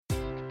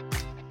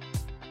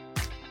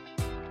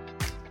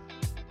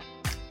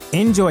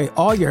Enjoy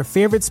all your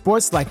favorite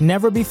sports like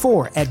never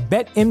before at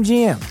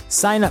BetMGM.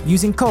 Sign up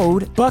using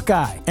code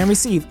Buckeye and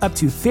receive up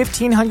to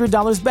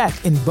 $1,500 back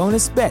in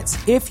bonus bets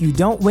if you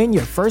don't win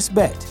your first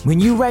bet. When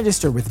you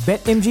register with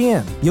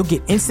BetMGM, you'll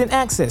get instant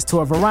access to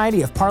a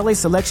variety of parlay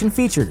selection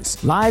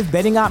features, live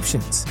betting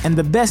options, and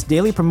the best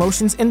daily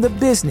promotions in the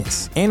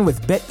business. And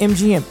with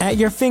BetMGM at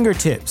your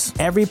fingertips,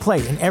 every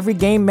play and every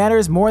game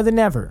matters more than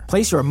ever.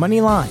 Place your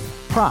money line,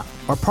 prop,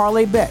 or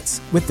parlay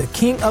bets with the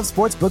king of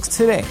sportsbooks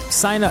today.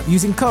 Sign up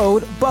using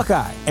code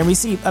Buckeye and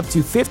receive up to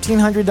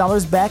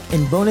 $1,500 back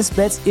in bonus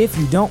bets if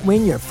you don't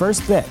win your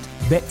first bet.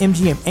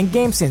 BetMGM and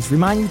GameSense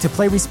remind you to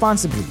play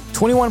responsibly.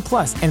 21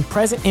 plus and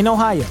present in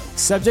Ohio,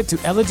 subject to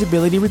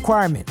eligibility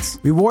requirements.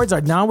 Rewards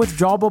are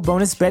non-withdrawable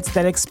bonus bets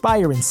that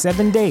expire in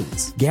 7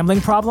 days. Gambling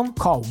problem?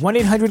 Call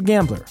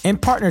 1-800-GAMBLER. In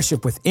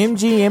partnership with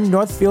MGM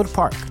Northfield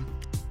Park.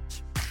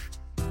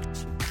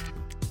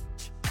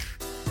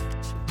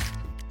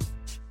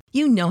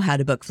 You know how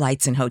to book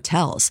flights and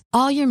hotels.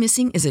 All you're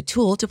missing is a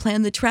tool to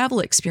plan the travel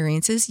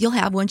experiences you'll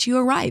have once you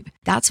arrive.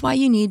 That's why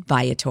you need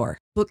Viator.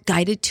 Book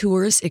guided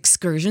tours,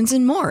 excursions,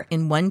 and more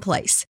in one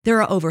place. There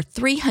are over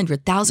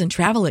 300,000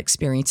 travel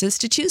experiences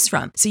to choose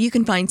from, so you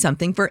can find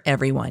something for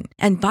everyone.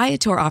 And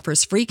Viator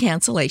offers free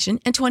cancellation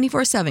and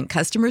 24/7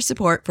 customer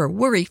support for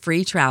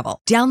worry-free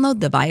travel.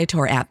 Download the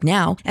Viator app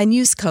now and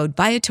use code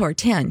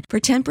Viator10 for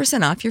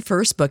 10% off your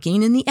first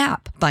booking in the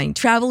app. Find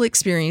travel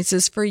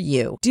experiences for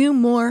you. Do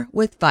more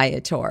with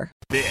Viator.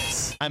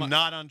 This I'm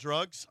not on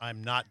drugs.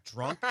 I'm not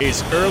drunk.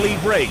 is Early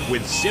Break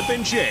with Zip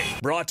and Jay,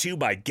 brought to you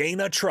by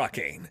Gaina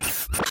Trucking.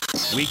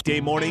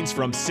 Weekday mornings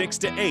from 6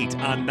 to 8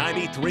 on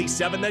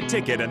 93.7 The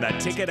Ticket and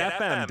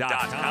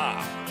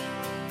theticketfm.com.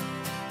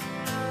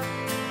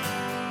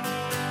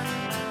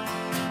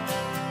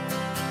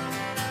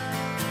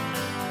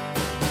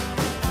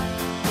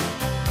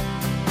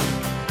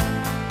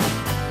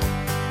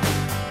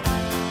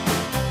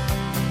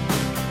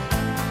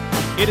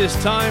 It is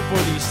time for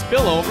the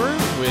Spillover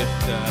with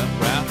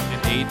Raff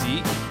and AD. Can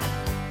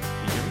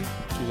you hear me?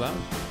 Too loud?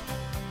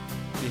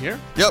 Can you hear?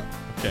 Yep.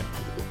 Okay.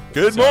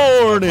 Good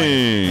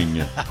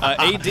morning.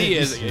 AD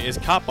is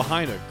caught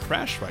behind a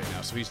crash right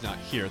now, so he's not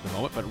here at the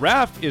moment. But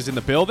Raff is in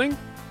the building.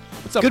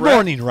 What's up, Good Raff?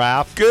 morning,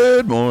 Raff.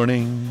 Good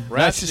morning.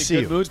 Raff's Nice to in see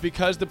good you. moods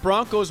because the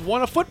Broncos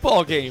won a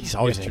football game. He's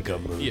always in a yesterday.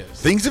 good mood. He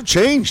is. Things have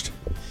changed.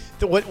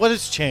 What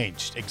has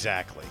changed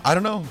exactly? I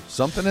don't know.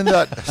 Something in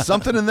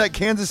that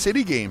Kansas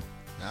City game.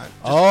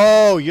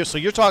 Oh, you're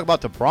talking about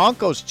the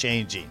Broncos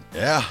changing.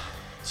 Yeah.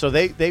 So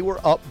they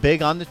were up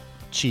big on the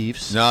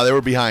Chiefs. No, they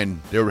were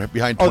behind. They were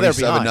behind Oh, they're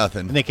 27 behind.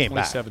 nothing. And they came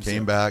back. 27-7.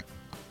 Came back,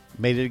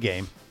 Made it a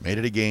game. made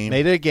it a game.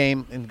 Made it a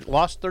game and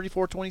lost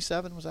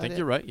 34-27. Was that I think it?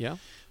 you're right, yeah.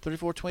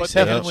 34-27. But they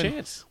had a when,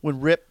 chance. when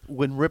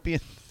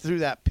Ripien threw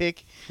that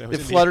pick, That was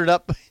it in the- fluttered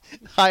up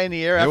high in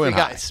the air It after he went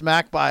got high.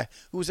 smacked by,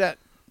 who was that?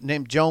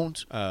 Named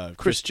Jones?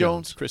 Chris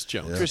Jones. Chris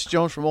Jones. Yeah. Chris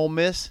Jones from Ole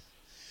Miss.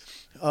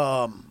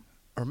 Or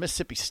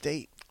Mississippi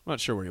State. I'm not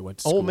sure where he went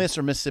to school. Ole Miss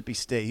or Mississippi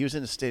State. He was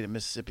in the state of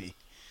Mississippi.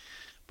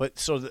 But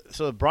so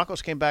the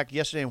Broncos came back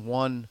yesterday and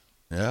won.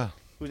 Yeah.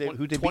 Who they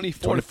beat?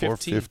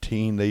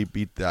 24-15. They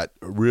beat that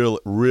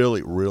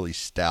really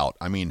stout.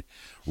 I mean,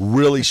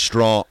 really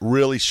strong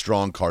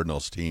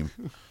Cardinals team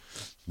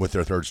with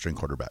their third string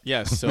quarterback.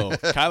 Yes, so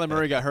Kyler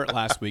Murray got hurt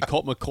last week.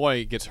 Colt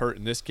McCoy gets hurt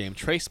in this game.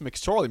 Trace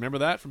McSorley, remember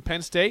that from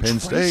Penn State? Penn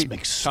State.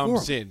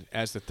 Comes in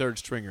as the third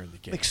stringer in the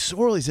game.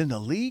 McSorley's in the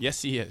league?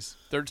 Yes, he is.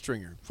 Third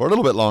stringer For a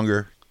little bit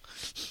longer.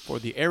 for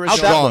the Arizona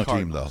Strong Cardinals.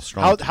 team, though.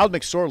 Strong team. How'd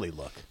McSorley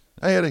look?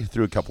 He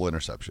threw a couple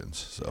interceptions,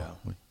 so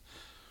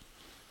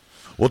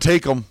we'll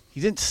take them. He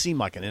didn't seem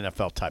like an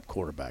NFL-type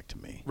quarterback to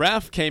me.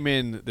 Raff came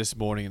in this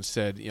morning and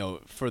said,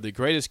 for the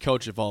greatest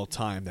coach of all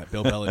time that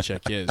Bill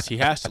Belichick is, he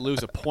has to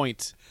lose a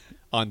point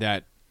on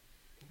that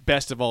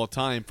best of all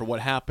time for what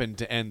happened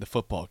to end the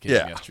football game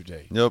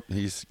yesterday. Yep,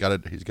 he's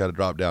got to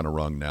drop down a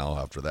rung now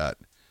after that.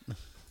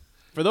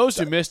 For those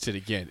who missed it,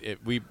 again,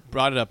 we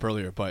brought it up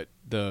earlier, but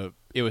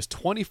it was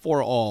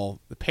 24-all.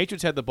 The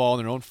Patriots had the ball on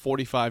their own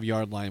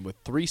 45-yard line with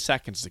 3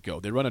 seconds to go.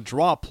 They run a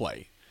draw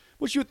play,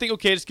 which you would think,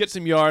 okay, just get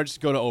some yards,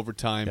 go to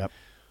overtime. Yep.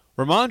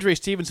 Ramondre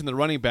Stevenson, the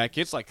running back,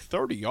 gets like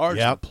 30 yards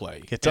in the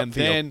play. Gets and upfield.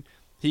 then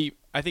he,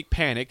 I think,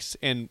 panics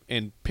and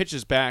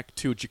pitches back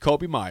to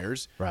Jacoby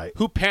Myers, Right.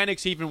 who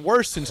panics even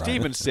worse than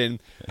Stevenson,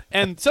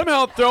 and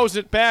somehow throws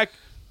it back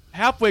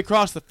halfway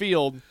across the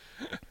field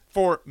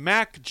for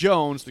Mac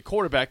Jones, the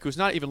quarterback, who's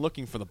not even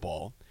looking for the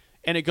ball.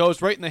 And it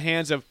goes right in the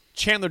hands of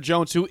Chandler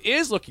Jones, who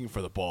is looking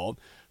for the ball,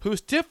 who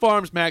stiff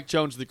arms Mac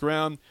Jones to the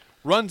ground,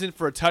 runs in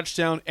for a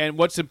touchdown, and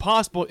what's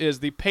impossible is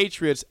the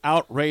Patriots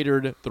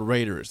out-Raided the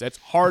Raiders. That's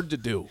hard to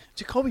do.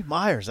 Jacoby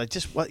Myers,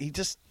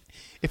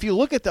 if you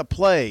look at the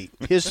play,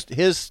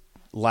 his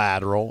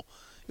lateral,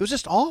 it was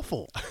just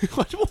awful.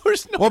 What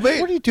What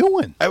are you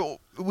doing?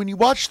 When you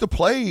watch the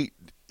play,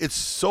 it's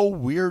so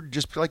weird.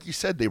 Just like you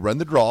said, they run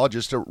the draw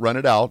just to run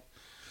it out.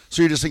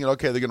 So you're just thinking,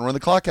 okay, they're going to run the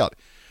clock out.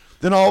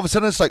 Then all of a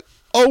sudden it's like,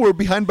 oh, we're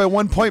behind by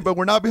 1 point, but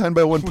we're not behind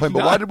by 1 point.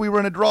 But why did we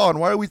run a draw, and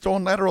why are we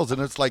throwing laterals?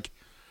 And it's like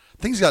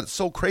things got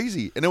so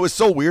crazy. And it was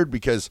so weird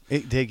because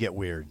It did get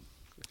weird.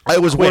 I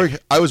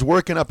was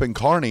working up in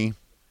Kearney,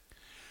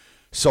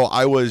 so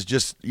I was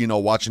just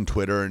watching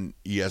Twitter and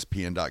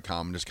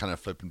ESPN.com, just kind of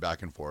flipping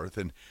back and forth,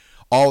 and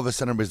all of a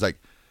sudden everybody's like,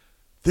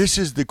 "This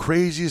is the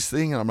craziest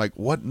thing," and I'm like,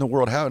 "What in the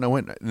world happened?"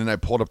 And then I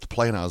pulled up the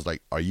play, and I was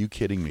like, "Are you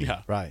kidding me?"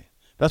 Yeah, right.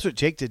 That's what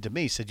Jake did to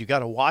me. He said, you got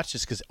to watch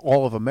this because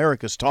all of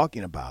America's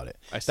talking about it.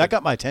 That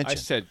got my attention. I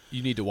said,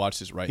 you need to watch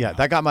this right now. Yeah,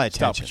 that got my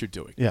attention. Stop what you're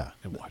doing. Yeah.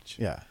 And watch.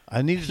 Yeah.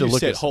 I needed to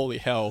look at You said, holy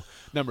hell,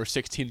 number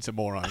 16 is a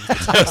moron.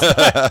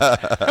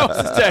 That was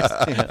the text.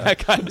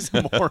 That guy is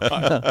a moron.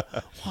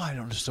 Well, I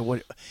don't understand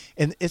what.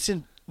 And it's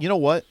in, you know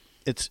what?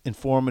 It's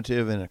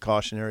informative in a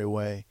cautionary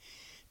way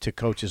to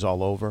coaches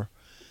all over.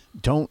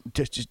 Don't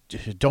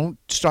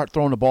start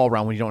throwing the ball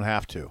around when you don't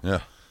have to. Yeah.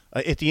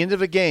 At the end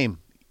of a game,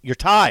 you're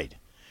tied.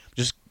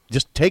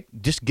 Just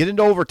get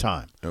into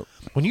overtime. Yep.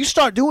 When you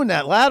start doing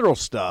that lateral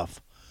stuff,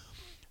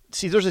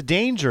 see, there's a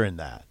danger in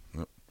that,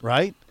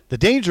 right? The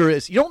danger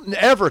is you don't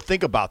ever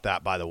think about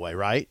that, by the way,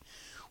 right?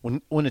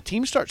 When a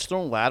team starts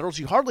throwing laterals,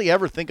 you hardly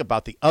ever think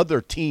about the other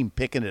team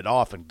picking it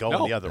off and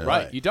going the other way.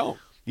 Right, you don't.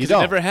 You don't.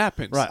 It never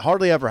happens. Right,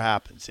 hardly ever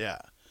happens, yeah.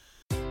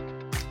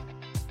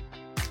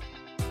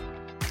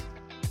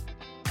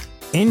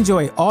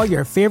 Enjoy all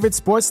your favorite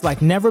sports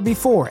like never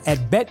before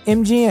at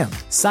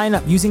BetMGM. Sign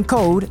up using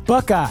code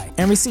Buckeye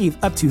and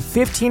receive up to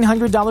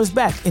 $1,500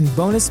 back in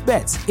bonus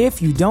bets if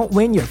you don't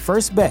win your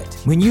first bet.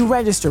 When you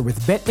register with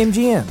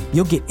BetMGM,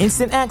 you'll get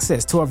instant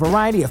access to a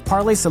variety of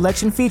parlay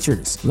selection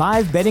features,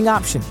 live betting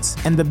options,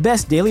 and the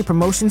best daily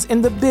promotions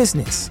in the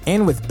business.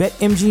 And with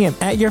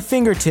BetMGM at your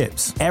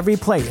fingertips, every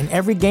play and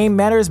every game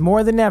matters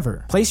more than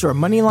ever. Place your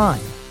money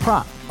line,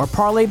 prop, or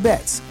parlay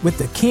bets with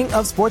the king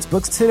of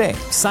sportsbooks today.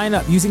 Sign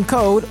up using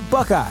code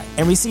Buckeye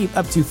and receive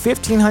up to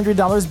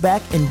 $1,500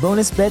 back in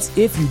bonus bets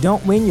if you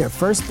don't win your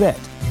first bet.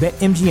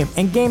 BetMGM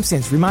and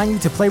GameSense remind you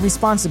to play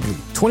responsibly.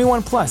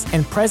 21 plus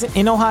and present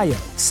in Ohio,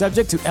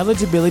 subject to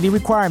eligibility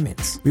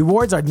requirements.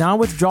 Rewards are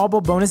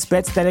non-withdrawable bonus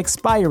bets that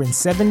expire in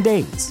 7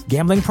 days.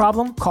 Gambling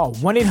problem? Call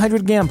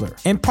 1-800-GAMBLER.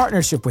 In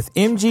partnership with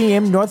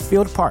MGM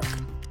Northfield Park.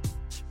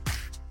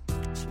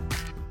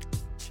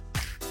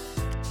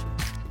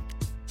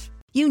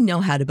 You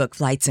know how to book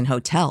flights and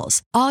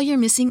hotels. All you're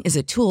missing is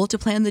a tool to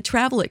plan the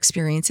travel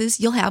experiences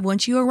you'll have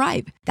once you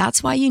arrive.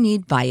 That's why you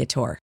need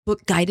Viator.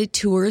 Book guided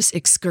tours,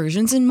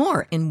 excursions, and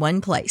more in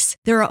one place.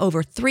 There are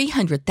over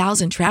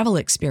 300,000 travel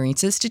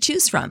experiences to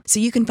choose from,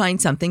 so you can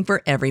find something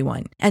for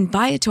everyone. And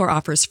Viator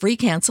offers free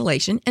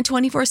cancellation and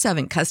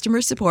 24/7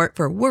 customer support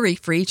for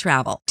worry-free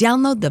travel.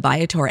 Download the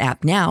Viator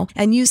app now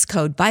and use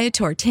code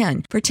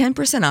Viator10 for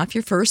 10% off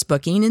your first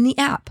booking in the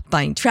app.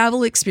 Find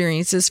travel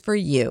experiences for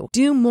you.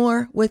 Do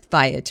more with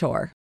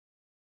Viator.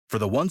 For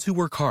the ones who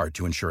work hard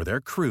to ensure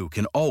their crew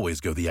can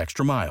always go the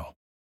extra mile,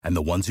 and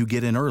the ones who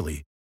get in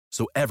early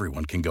so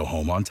everyone can go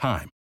home on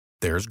time,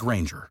 there's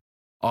Grainger,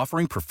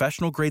 offering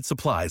professional-grade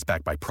supplies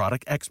backed by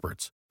product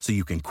experts so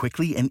you can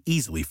quickly and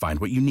easily find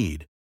what you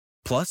need.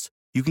 Plus,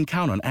 you can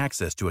count on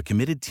access to a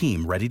committed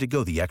team ready to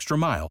go the extra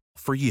mile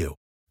for you.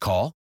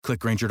 Call,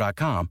 click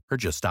Grainger.com, or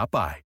just stop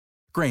by.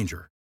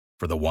 Grainger,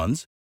 for the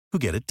ones who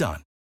get it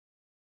done.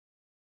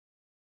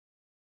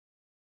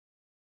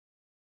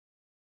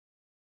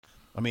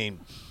 I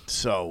mean,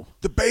 so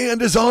The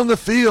band is on the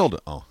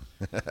field. Oh.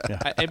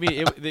 I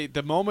mean,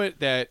 the moment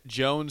that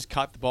Jones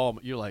caught the ball,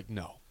 you're like,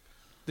 no,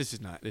 this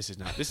is not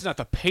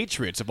the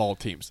Patriots of all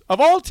teams.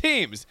 Of all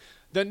teams,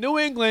 the New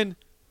England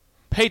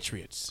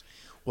Patriots.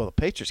 Well, the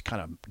Patriots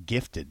kind of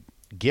gifted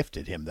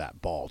him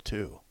that ball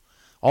too.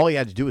 All he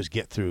had to do was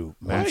get through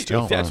Max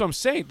Jones. That's what I'm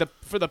saying.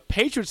 For the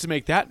Patriots to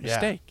make that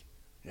mistake.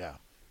 Yeah.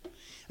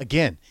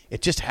 Again,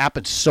 it just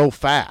happened so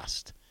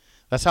fast.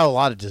 That's how a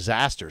lot of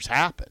disasters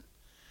happen.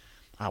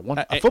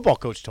 A football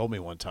coach told me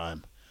one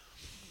time,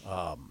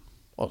 it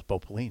was Bo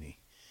Pelini.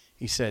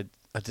 He said,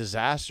 a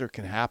disaster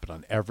can happen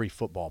on every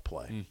football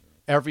play.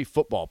 Every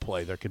football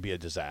play, there could be a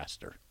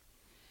disaster.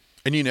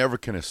 And you never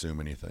can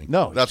assume anything.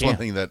 No, that's one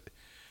thing that,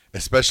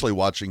 especially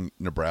watching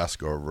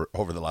Nebraska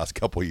over the last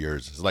couple of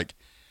years, is like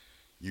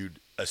you'd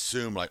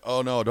assume like,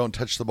 oh no, don't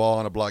touch the ball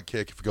on a block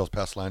kick if it goes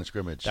past the line of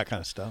scrimmage. That kind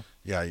of stuff.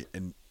 Yeah,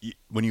 and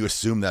when you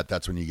assume that,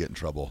 that's when you get in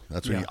trouble.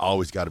 That's when you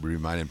always got to be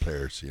reminding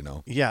players,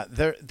 Yeah,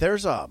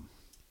 there's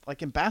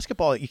like in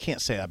basketball, you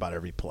can't say that about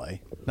every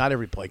play. Not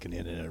every play can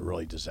end in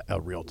a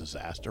real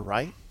disaster,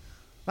 right?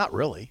 Not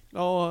really.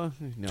 Oh,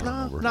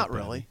 no, not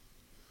really.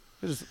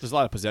 There's a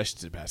lot of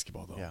possessions in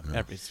basketball, though.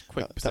 Yeah. It's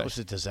quick possession. That was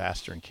a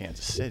disaster in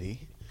Kansas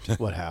City.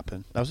 What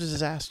happened? That was a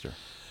disaster.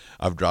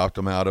 I've dropped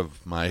them out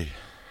of my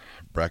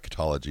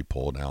bracketology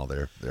poll now.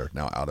 They're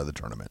now out of the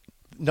tournament.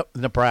 No,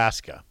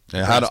 Nebraska.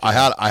 I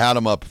had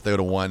them up. If they would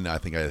have won, I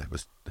think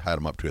had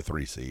them up to a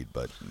 3 seed.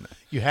 But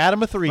you had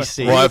them a 3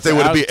 seed. Well, if they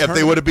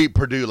would have beat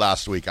Purdue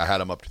last week, I had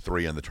them up to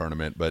 3 in the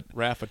tournament. But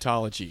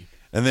Raffatology.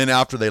 And then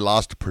after they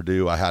lost to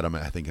Purdue, I had them,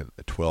 I think,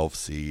 a 12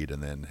 seed.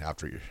 And then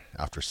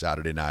after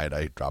Saturday night,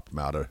 I dropped them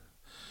out of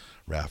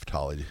Raff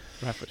AD.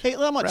 Hey,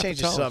 I'm going to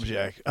change the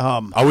subject.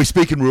 Are we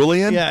speaking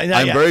Rulian? Yeah,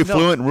 I'm very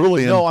fluent in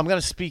Rulian. No, I'm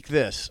going to speak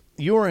this.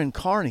 You were in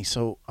Kearney,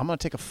 so I'm going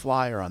to take a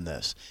flyer on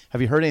this.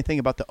 Have you heard anything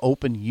about the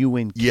open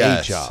UNK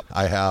job?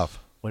 I have.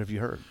 What have you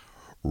heard?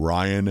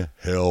 Ryan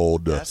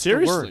Held.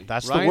 Seriously?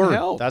 That's Ryan the word.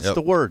 Held. That's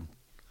the word.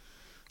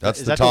 That's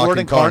Is the that the talk word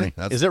in in Kearney? Kearney.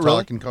 That's Is the it really?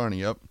 talk in Kearney,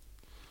 yep.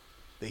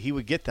 That he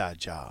would get that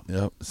job.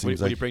 Yep. Would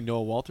you bring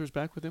Noah Walters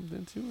back with him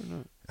then too, or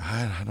not?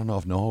 I don't know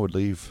if Noah would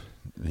leave.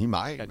 He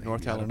might. At maybe.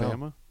 North I don't know.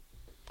 Alabama.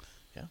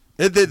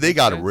 They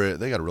got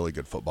a really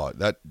good football.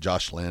 That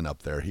Josh Lynn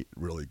up there, he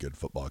really good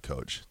football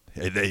coach.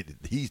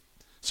 He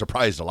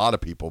surprised a lot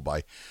of people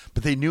but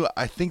they knew.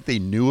 I think they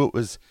knew it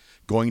was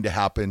going to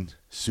happen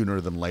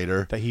sooner than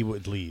later. That he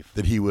would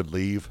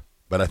leave.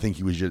 But I think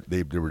he was.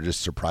 They were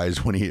just surprised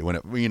when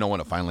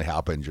it finally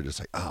happened. You're just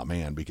like, oh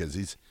man, because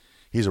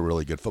he's a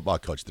really good football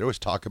coach. There was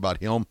talk about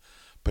him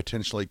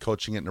potentially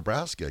coaching at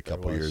Nebraska a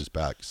couple years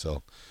back.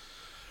 So.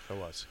 It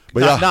was.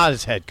 But not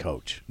as head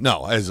coach.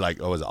 No, as like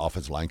an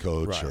offensive line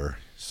coach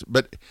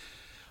but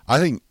I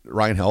think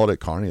Ryan Held at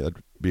Kearney,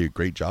 that'd be a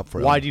great job for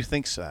him. Why do you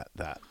think that?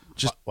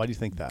 Just why do you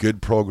think that? Good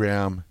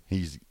program.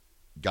 He's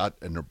got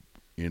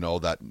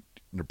that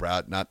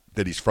Nebraska, not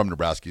that he's from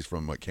Nebraska, he's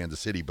from Kansas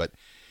City, but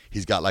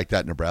he's got like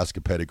that Nebraska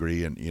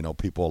pedigree, and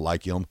people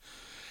like him.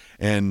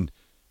 And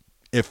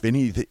if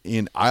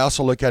anything, I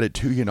also look at it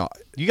too.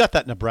 You got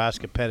that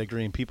Nebraska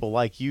pedigree, and people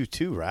like you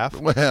too, Raff.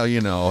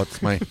 Well,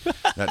 it's my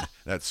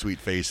that sweet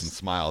face and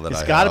smile that it's I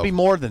have. It's got to be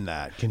more than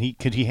that.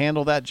 Could he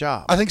handle that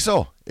job? I think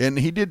so. And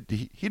he did.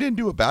 He didn't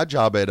do a bad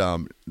job at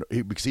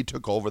because he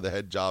took over the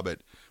head job at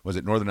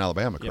Northern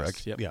Alabama,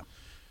 correct? Yes, yep. Yeah.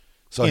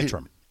 So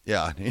interim.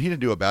 And he didn't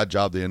do a bad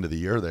job the end of the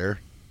year there,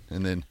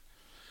 and then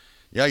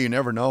you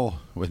never know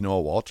with Noah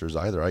Walters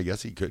either. I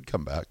guess he could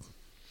come back.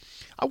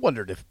 I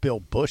wondered if Bill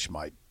Bush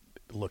might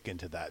look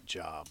into that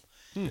job.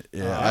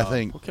 Yeah, I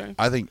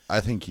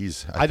think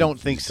he's. I don't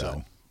think so.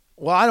 Done.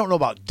 Well, I don't know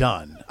about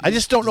done. I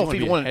just don't know if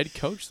he'd want head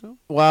coach though.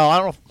 Well, I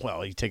don't know.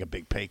 Well, he'd take a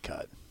big pay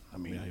cut. I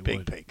mean,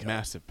 big pay cut,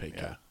 massive pay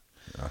cut.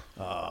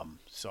 Yeah.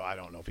 So I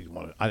don't know if he'd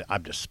want to.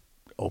 I'm just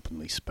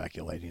openly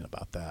speculating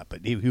about that,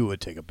 but he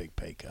would take a big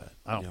pay cut.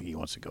 I don't think he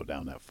wants to go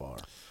down that far.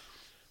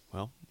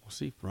 Well, we'll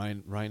see.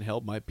 Ryan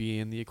Held might be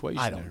in the equation.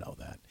 I don't know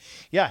that.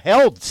 Yeah,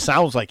 Held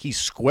sounds like he's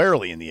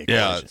squarely in the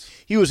equation. Yeah,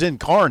 he was in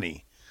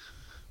Kearney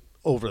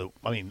over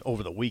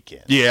the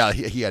weekend. Yeah,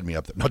 he had me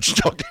up there. No, just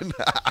joking.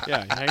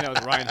 Yeah, hanging out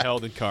with Ryan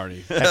Held and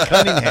Kearney. At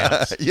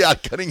Cunningham's. Yeah,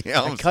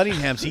 Cunningham's. At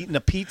Cunningham's eating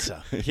a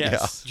pizza. Yes.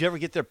 Yeah. Did you ever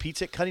get their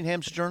pizza at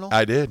Cunningham's Journal?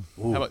 I did.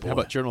 Ooh, how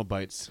about Journal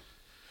Bites?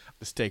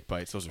 The steak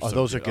bites. Those are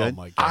those are good. Oh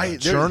my god.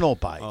 Journal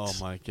Bites. Oh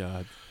my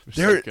god.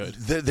 They're so good.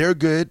 They're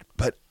good,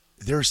 but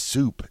their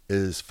soup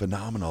is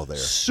phenomenal there.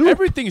 Soup.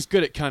 Everything's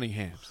good at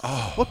Cunningham's.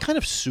 Oh, What kind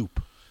of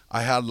soup?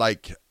 I had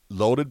like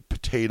loaded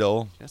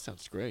potato, That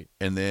sounds great.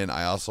 and then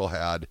I also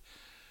had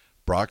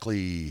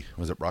broccoli.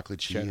 Was it broccoli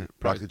cheese? Cheddar.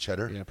 Broccoli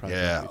cheddar. Yeah, probably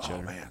yeah. broccoli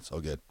cheddar. Oh man, so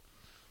good.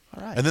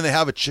 All right. And then they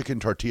have a chicken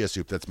tortilla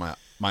soup. That's my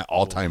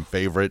all-time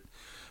favorite,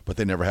 but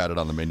they never had it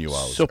on the menu.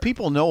 So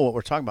people know what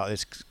we're talking about.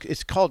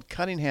 It's called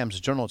Cunningham's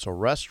Journal. It's a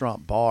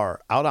restaurant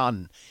bar out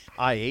on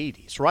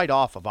I-80. It's right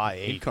off of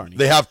I-80. Kearney.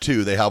 They have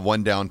two. They have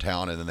one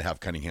downtown, and then they have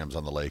Cunningham's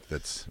on the lake.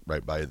 That's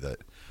right by the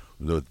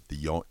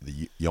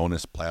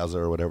Jonas Plaza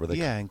or whatever they.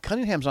 Yeah, and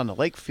Cunningham's on the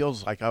lake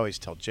feels like, I always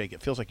tell Jake,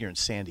 it feels like you're in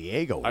San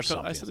Diego or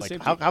something. I said the It's same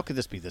like, thing. how could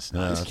this be this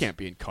nice? This can't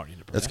be in Kearney,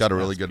 Nebraska. It's got a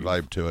really That's good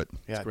beautiful. vibe to it.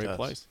 Yeah, It's a it great does.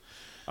 place.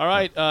 All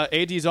right,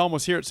 AD's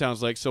almost here, it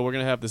sounds like. So we're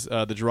going to have this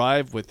the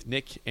drive with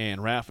Nick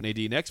and Raff and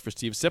AD next. For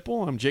Steve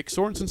Sipple, I'm Jake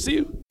Sorensen. See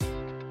you.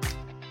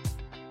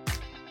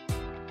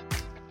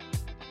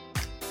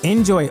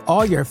 Enjoy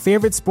all your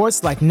favorite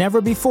sports like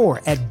never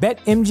before at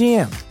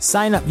BetMGM.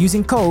 Sign up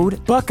using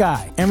code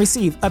Buckeye and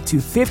receive up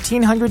to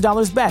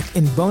 $1,500 back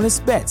in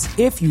bonus bets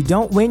if you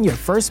don't win your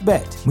first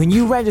bet. When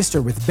you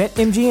register with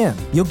BetMGM,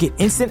 you'll get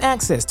instant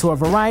access to a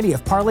variety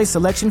of parlay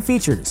selection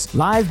features,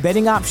 live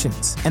betting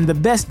options, and the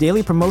best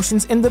daily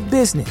promotions in the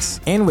business.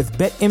 And with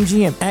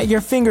BetMGM at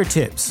your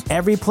fingertips,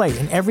 every play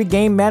and every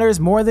game matters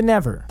more than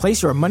ever.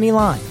 Place your money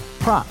line,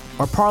 prop,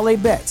 or parlay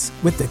bets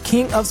with the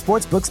king of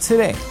sportsbooks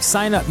today.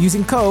 Sign up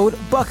using code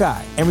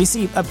Buckeye and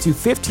receive up to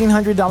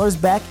 $1,500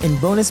 back in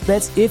bonus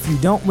bets if you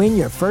don't win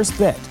your first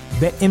bet.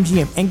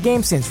 BetMGM and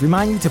GameSense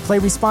remind you to play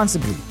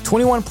responsibly.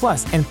 21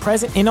 plus and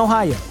present in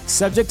Ohio,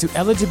 subject to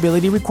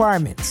eligibility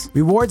requirements.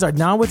 Rewards are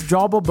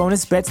non-withdrawable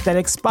bonus bets that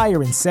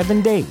expire in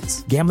 7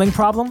 days. Gambling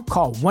problem?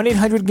 Call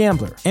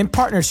 1-800-GAMBLER. In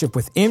partnership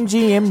with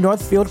MGM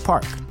Northfield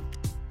Park.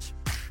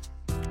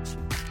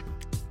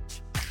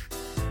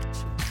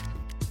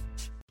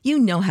 You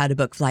know how to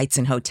book flights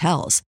and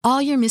hotels.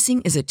 All you're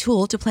missing is a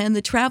tool to plan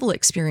the travel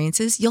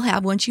experiences you'll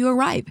have once you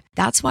arrive.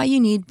 That's why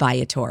you need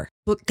Viator.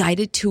 Book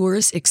guided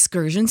tours,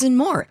 excursions, and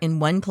more in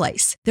one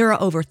place. There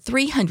are over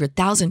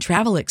 300,000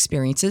 travel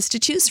experiences to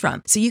choose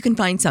from, so you can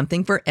find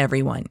something for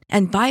everyone.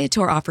 And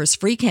Viator offers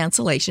free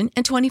cancellation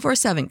and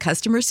 24/7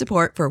 customer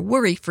support for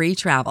worry-free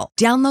travel.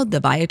 Download the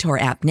Viator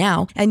app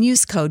now and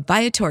use code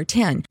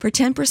Viator10 for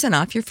 10%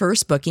 off your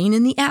first booking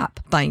in the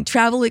app. Find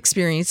travel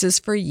experiences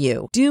for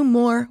you. Do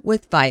more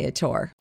with Viator.